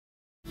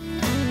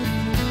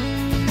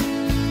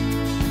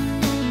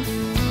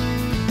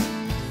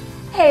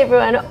Hey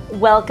everyone,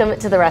 welcome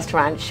to the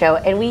Restaurant Show,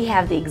 and we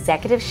have the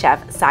executive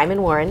chef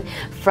Simon Warren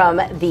from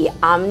the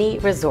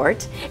OMNI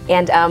Resort,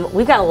 and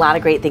we've got a lot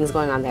of great things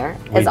going on there.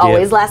 As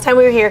always, last time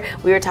we were here,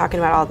 we were talking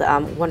about all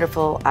the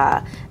wonderful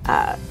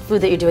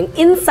food that you're doing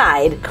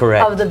inside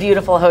of the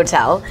beautiful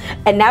hotel,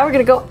 and now we're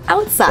going to go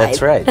outside.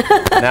 That's right.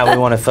 Now we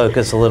want to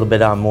focus a little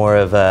bit on more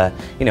of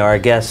our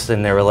guests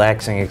and their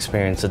relaxing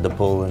experience at the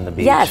pool and the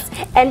beach. Yes,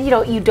 and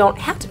you don't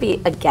have to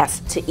be a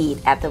guest to eat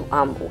at the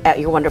at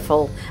your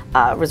wonderful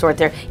resort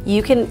there.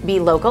 You can be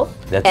local.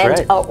 That's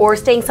right. Or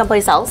staying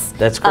someplace else.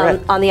 That's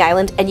correct. On the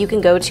island, and you can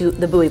go to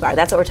the Buoy Bar.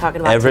 That's what we're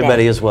talking about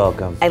Everybody today. is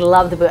welcome. I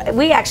love the Buoy.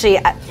 We actually,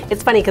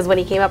 it's funny because when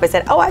he came up, I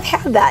said, "Oh, I've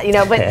had that,"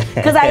 but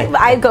because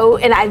I go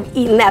and I've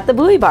eaten at the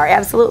Buoy Bar,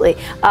 absolutely.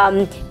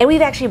 And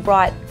we've actually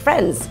brought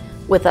friends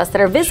with us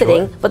that are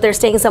visiting, but they're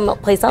staying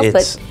someplace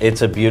else.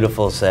 It's a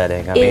beautiful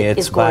setting. I mean,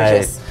 it's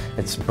gorgeous.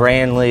 It's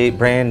brand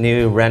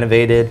new,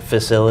 renovated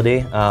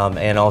facility,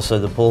 and also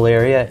the pool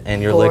area,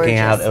 and you're looking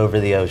out over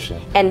the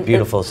ocean. And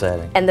beautiful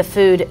setting. And the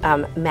food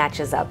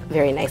matches up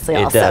very nicely.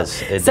 It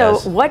does. It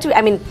does. So what do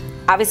I mean?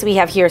 Obviously, we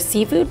have here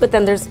seafood, but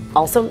then there's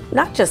also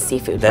not just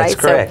seafood, right? That's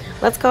correct. So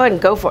let's go ahead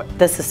and go for it.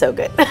 This is so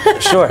good.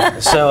 Sure.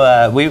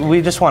 So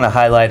we just want to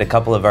highlight a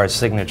couple of our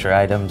signature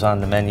items on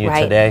the menu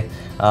today,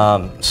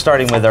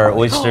 starting with our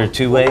oyster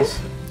two-ways.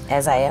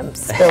 As I am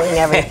spilling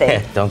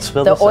everything. Don't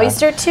spill the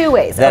oyster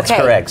two-ways. That's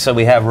correct. So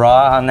we have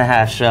raw on the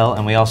half shell,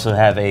 and we also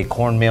have a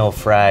cornmeal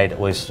fried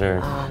oyster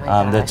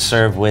that's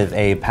served with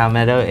a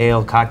palmetto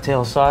ale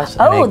cocktail sauce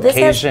and a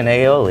Cajun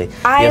aioli.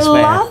 I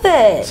love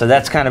it. So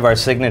that's kind of our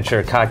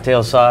signature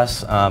cocktail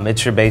sauce.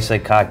 It's your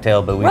basic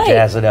cocktail, but we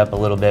jazz it up a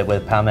little bit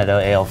with palmetto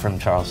ale from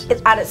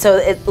Charleston. So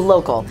it's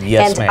local.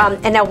 Yes, ma'am.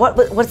 And now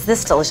what's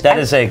this delicious? That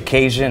is a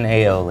Cajun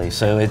aioli.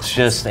 So it's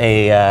just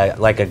a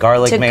like a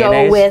garlic mayonnaise.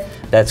 To go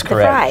with That's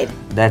correct. The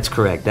fried. That's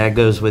correct. That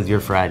goes with your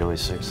fried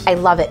oysters. I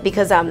love it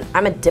because I'm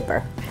a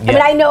dipper. I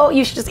mean, I know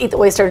you should just eat the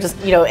oyster,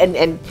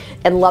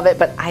 and love it,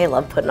 but I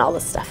love putting all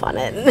this stuff on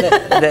it.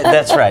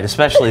 That's right,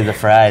 especially the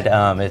fried.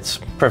 It's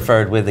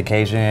preferred with the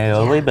Cajun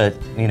aioli,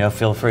 but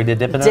feel free to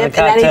dip it in a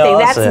cocktail. Anything.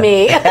 That's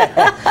me.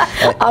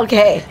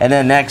 Okay. And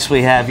then next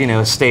we have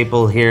a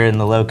staple here in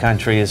the Low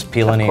Country is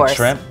peel and eat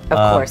shrimp.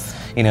 Of course.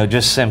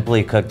 Just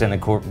simply cooked in a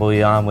court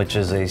bouillon, which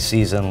is a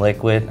seasoned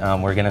liquid.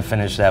 We're going to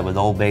finish that with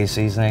Old Bay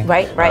seasoning.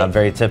 Right.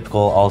 Very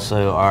typical.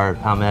 Also, our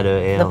palmetto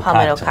ale. The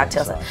palmetto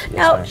cocktail sauce.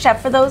 Now,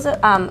 Chef, for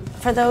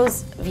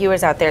those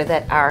viewers out there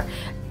that are,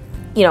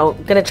 going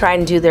to try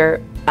and do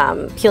their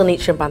peel and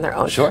eat shrimp on their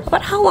own. Sure.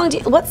 But how long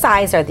what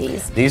size are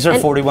these? These are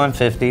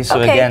 41.50.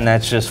 So again,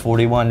 that's just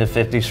 41 to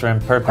 50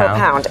 shrimp per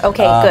pound.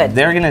 Okay, good.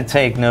 They're going to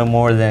take no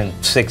more than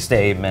 6 to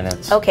 8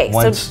 minutes. Okay.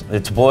 Once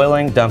it's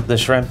boiling, dump the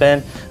shrimp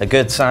in. A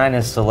good sign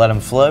is to let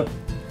them float.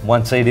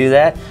 Once they do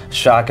that,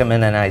 shock them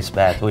in an ice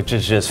bath, which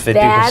is just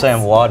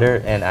 50%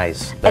 water and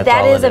ice. That's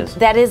all it is.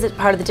 That is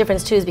part of the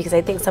difference too, is because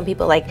I think some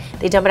people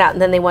they dump it out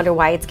and then they wonder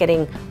why it's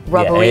getting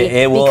rubbery.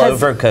 Yeah, it will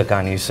overcook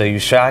on you. So you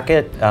shock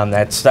it.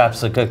 That stops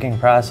the cooking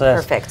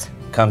process. Perfect.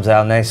 Comes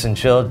out nice and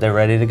chilled. They're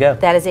ready to go.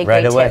 That is a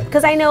great tip,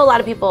 because I know a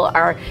lot of people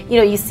are,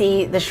 you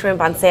see the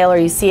shrimp on sale, or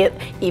you see it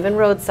even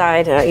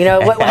roadside,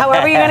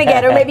 however you're going to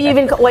get, or maybe you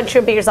even went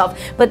shrimping yourself.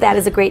 But that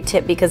is a great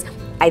tip, because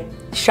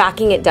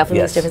shocking it definitely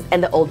makes a difference,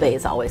 and the Old Bay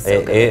is always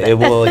so good.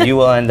 You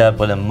will end up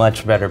with a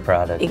much better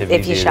product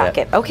if you shock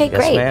it. Okay,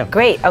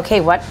 great.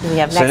 Okay, what do we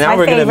have next? So now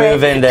we're going to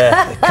move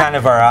into kind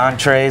of our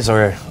entrees,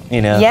 or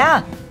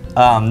Yeah.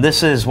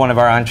 This is one of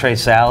our entree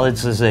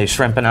salads. This is a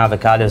shrimp and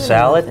avocado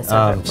salad.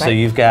 So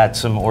you've got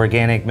some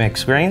organic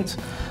mixed greens,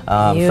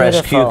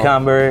 fresh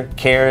cucumber,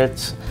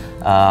 carrots,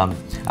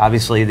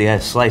 obviously the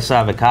sliced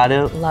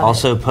avocado,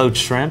 also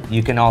poached shrimp.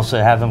 You can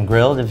also have them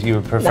grilled if you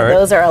would prefer. Now,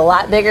 those are a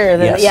lot bigger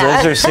than those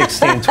are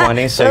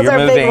 1620, so you're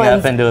moving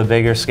up into a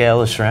bigger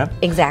scale of shrimp.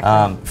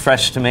 Exactly.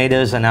 Fresh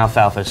tomatoes and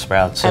alfalfa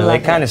sprouts. So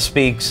it kind of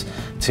speaks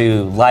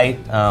to light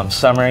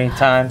summery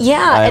time.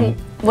 Yeah,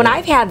 and when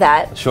I've had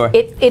that,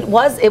 it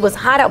was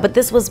hot out, but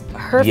this was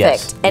perfect.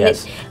 Yes, and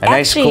a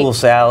nice cool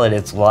salad.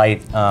 It's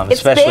light, it's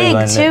especially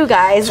big too,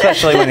 guys.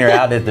 Especially when you're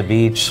out at the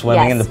beach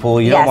swimming in the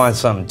pool. You don't want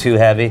something too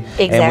heavy.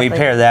 Exactly. And we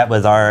pair that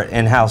with our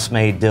in-house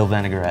made dill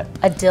vinaigrette.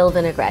 A dill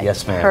vinaigrette.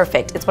 Yes, ma'am.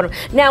 Perfect. It's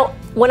wonderful. Now,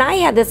 when I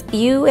had this,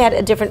 you had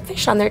a different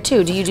fish on there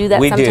too. Do you do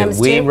that sometimes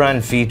too? We do. We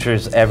run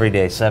features every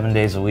day, 7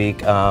 days a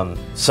week.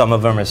 Some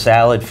of them are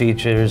salad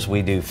features.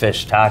 We do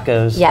fish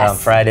tacos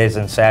Fridays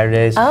and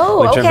Saturdays,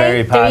 which are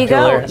very popular. There you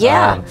go.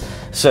 Yeah.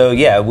 So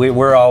yeah,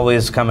 we're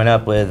always coming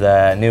up with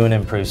new and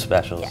improved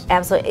specials. Yeah,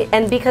 absolutely,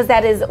 and because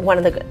that is one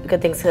of the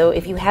good things. So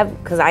if you have,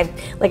 because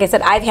like I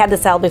said, I've had the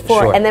salad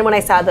before, and then when I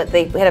saw that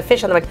they had a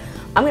fish on them, I'm like,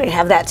 I'm going to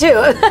have that too.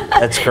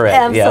 That's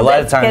correct. Yeah, so a lot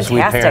of times we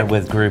pair it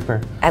with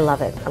grouper. I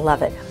love it. I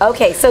love it.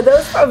 Okay, so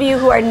those of you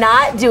who are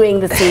not doing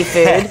the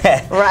seafood,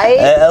 right?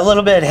 A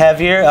little bit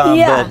heavier.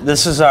 But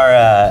this is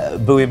our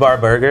Buoy Bar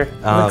burger.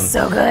 Looks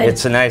so good.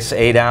 It's a nice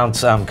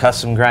 8-ounce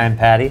custom grind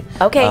patty.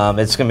 Okay.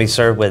 It's going to be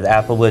served with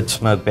applewood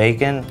smoked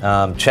bacon,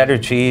 cheddar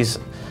cheese.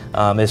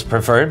 Is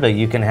preferred, but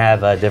you can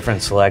have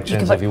different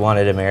selections if you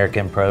wanted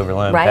American,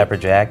 provolone, pepper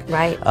jack.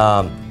 Right.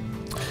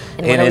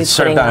 And it's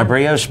served on a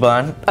brioche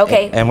bun.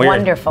 Okay, and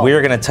wonderful.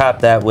 We're going to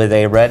top that with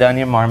a red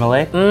onion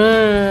marmalade.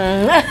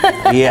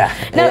 Yeah.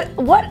 Now,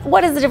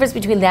 what is the difference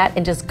between that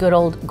and just good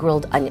old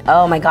grilled onion?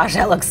 Oh my gosh,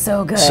 that looks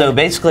so good. So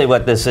basically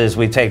what this is,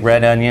 we take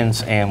red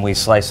onions and we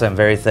slice them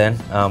very thin.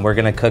 We're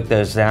going to cook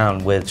those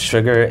down with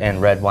sugar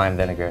and red wine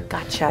vinegar.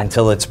 Gotcha.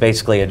 Until it's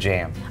basically a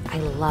jam. I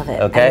love it.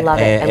 Okay. I love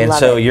it. And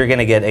so you're going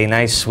to get a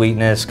nice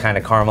sweetness, kind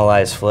of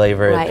caramelized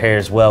flavor. Right. It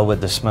pairs well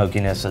with the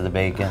smokiness of the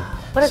bacon.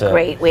 What a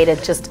great way to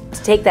just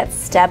take that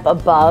step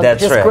above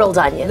just grilled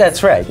onions.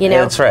 That's right. You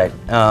know? That's right.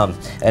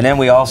 And then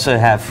we also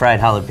have fried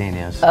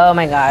jalapenos. Oh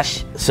my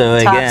gosh.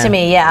 So Talk again, to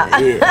me, yeah.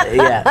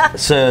 Yeah.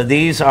 So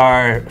these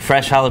are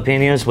fresh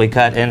jalapenos we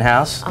cut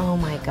in-house. Oh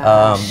my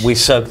gosh. We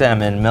soak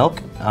them in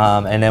milk.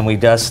 And then we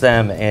dust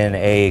them in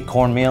a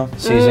cornmeal,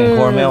 seasoned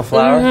cornmeal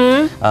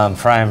flour.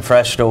 Fry them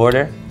fresh to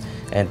order.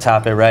 And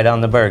top it right on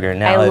the burger.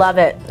 Now, I love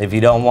it. If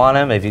you don't want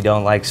them, if you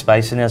don't like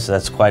spiciness,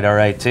 that's quite all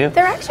right too.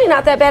 They're actually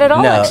not that bad at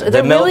all. No, actually.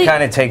 the milk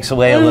kind of takes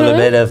away a little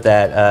bit of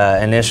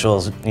that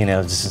initial,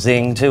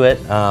 zing to it.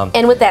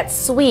 And with that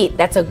sweet,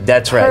 that's a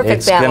perfect right.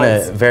 It's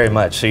balance. Gonna very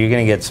much. So you're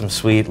gonna get some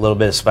sweet, a little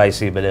bit of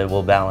spicy, but it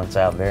will balance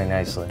out very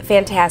nicely.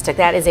 Fantastic.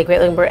 That is a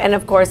great looking burger, and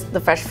of course the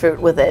fresh fruit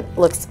with it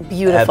looks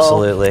beautiful.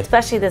 Absolutely.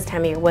 Especially this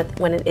time of year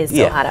when it is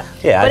so hot out.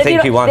 Yeah, I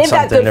think you want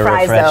something to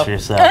refresh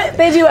yourself.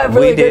 They do have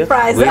really good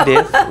fries.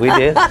 We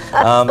do.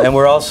 And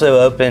we're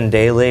also open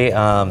daily,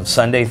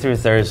 Sunday through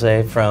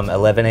Thursday from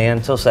 11 a.m.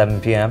 till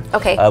 7 p.m.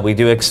 Okay. We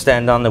do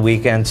extend on the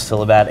weekends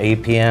till about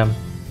 8 p.m.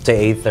 to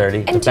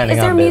 8:30, and depending on is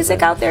there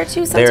music out there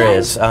too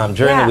sometimes? There is.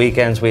 During the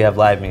weekends, we have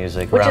live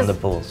music around the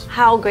pools.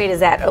 How great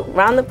is that?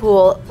 Around the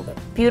pool,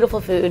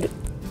 beautiful food,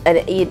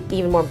 an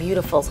even more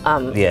beautiful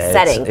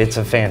setting. It's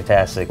a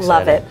fantastic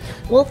Love setting.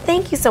 it. Well,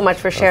 thank you so much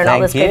for sharing all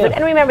this great food.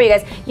 And remember, you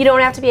guys, you don't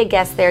have to be a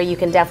guest there. You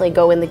can definitely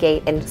go in the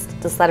gate and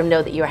just let them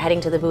know that you're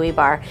heading to the Buoy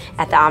Bar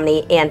at the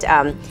Omni.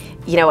 And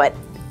you know what?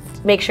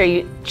 Make sure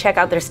you check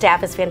out their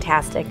staff is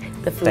fantastic.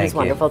 The food is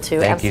wonderful too.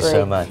 Thank you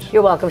so much.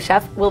 You're welcome,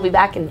 Chef. We'll be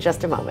back in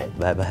just a moment.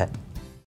 Bye-bye.